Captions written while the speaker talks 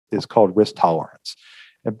is called risk tolerance.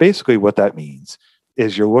 And basically what that means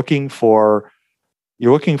is you're looking for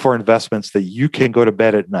investments that you can go to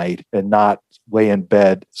bed at night and not lay in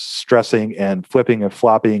bed stressing and flipping and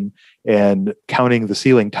flopping and counting the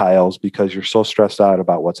ceiling tiles because you're so stressed out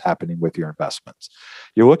about what's happening with your investments.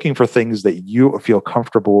 You're looking for things that you feel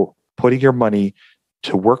comfortable putting your money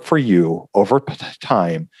to work for you over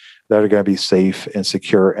time that are going to be safe and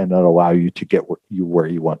secure and that allow you to get where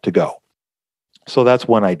you want to go. So that's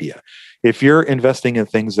one idea. If you're investing in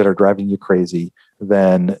things that are driving you crazy,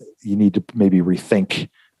 then you need to maybe rethink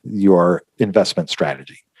your investment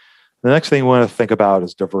strategy. The next thing we want to think about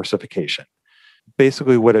is diversification.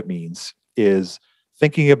 Basically, what it means is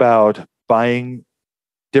thinking about buying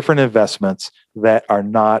different investments that are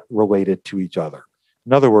not related to each other.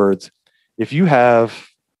 In other words, if you have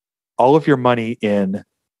all of your money in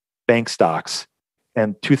bank stocks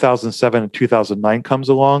and 2007 and 2009 comes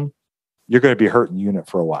along, you're going to be hurting unit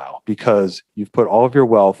for a while because you've put all of your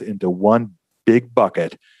wealth into one big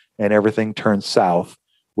bucket and everything turns south,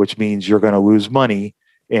 which means you're going to lose money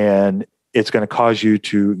and it's going to cause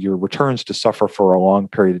your returns to suffer for a long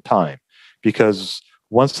period of time. Because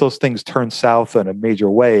once those things turn south in a major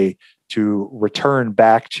way, to return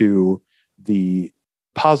back to the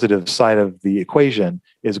positive side of the equation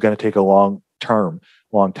is going to take a long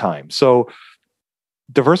time. So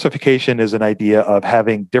diversification is an idea of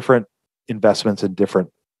having different investments in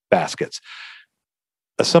different baskets.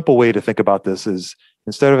 A simple way to think about this is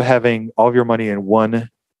instead of having all of your money in one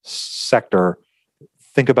sector,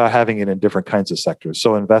 think about having it in different kinds of sectors.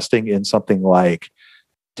 So investing in something like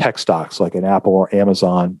tech stocks, like an Apple or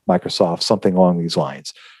Amazon, Microsoft, something along these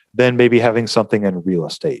lines. Then maybe having something in real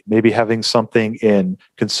estate, maybe having something in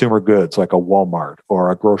consumer goods like a Walmart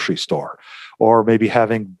or a grocery store, or maybe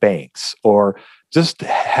having banks, or just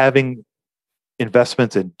having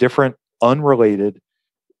investments in different unrelated,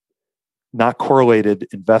 not correlated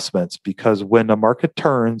investments, because when the market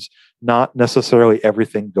turns, not necessarily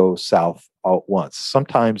everything goes south all at once.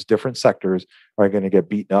 Sometimes different sectors are going to get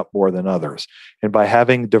beaten up more than others. And by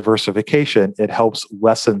having diversification, it helps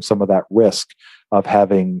lessen some of that risk of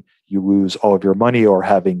having you lose all of your money or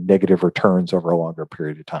having negative returns over a longer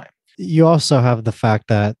period of time. You also have the fact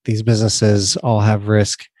that these businesses all have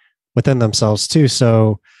risk within themselves too.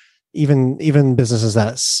 So even businesses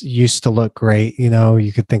that used to look great,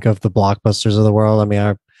 you could think of the Blockbusters of the world. I mean,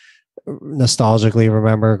 I nostalgically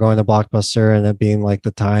remember going to Blockbuster and it being like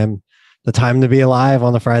the time to be alive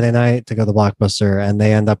on a Friday night to go to Blockbuster, and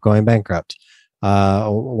they end up going bankrupt.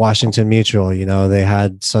 Washington Mutual, they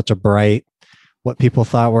had such what people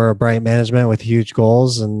thought were a bright management with huge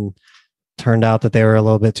goals, and turned out that they were a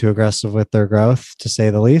little bit too aggressive with their growth, to say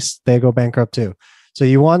the least. They go bankrupt too. So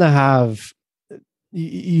you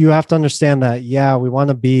have to understand that, we want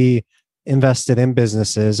to be invested in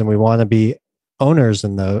businesses and we want to be owners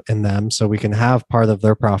in them so we can have part of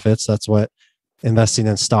their profits. That's what investing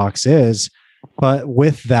in stocks is. But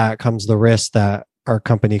with that comes the risk that our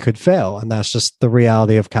company could fail. And that's just the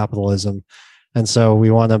reality of capitalism. And so we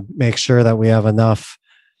want to make sure that we have enough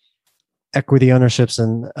equity ownerships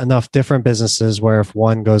in enough different businesses where if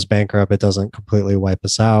one goes bankrupt, it doesn't completely wipe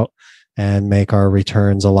us out and make our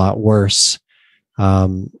returns a lot worse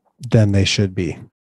than they should be.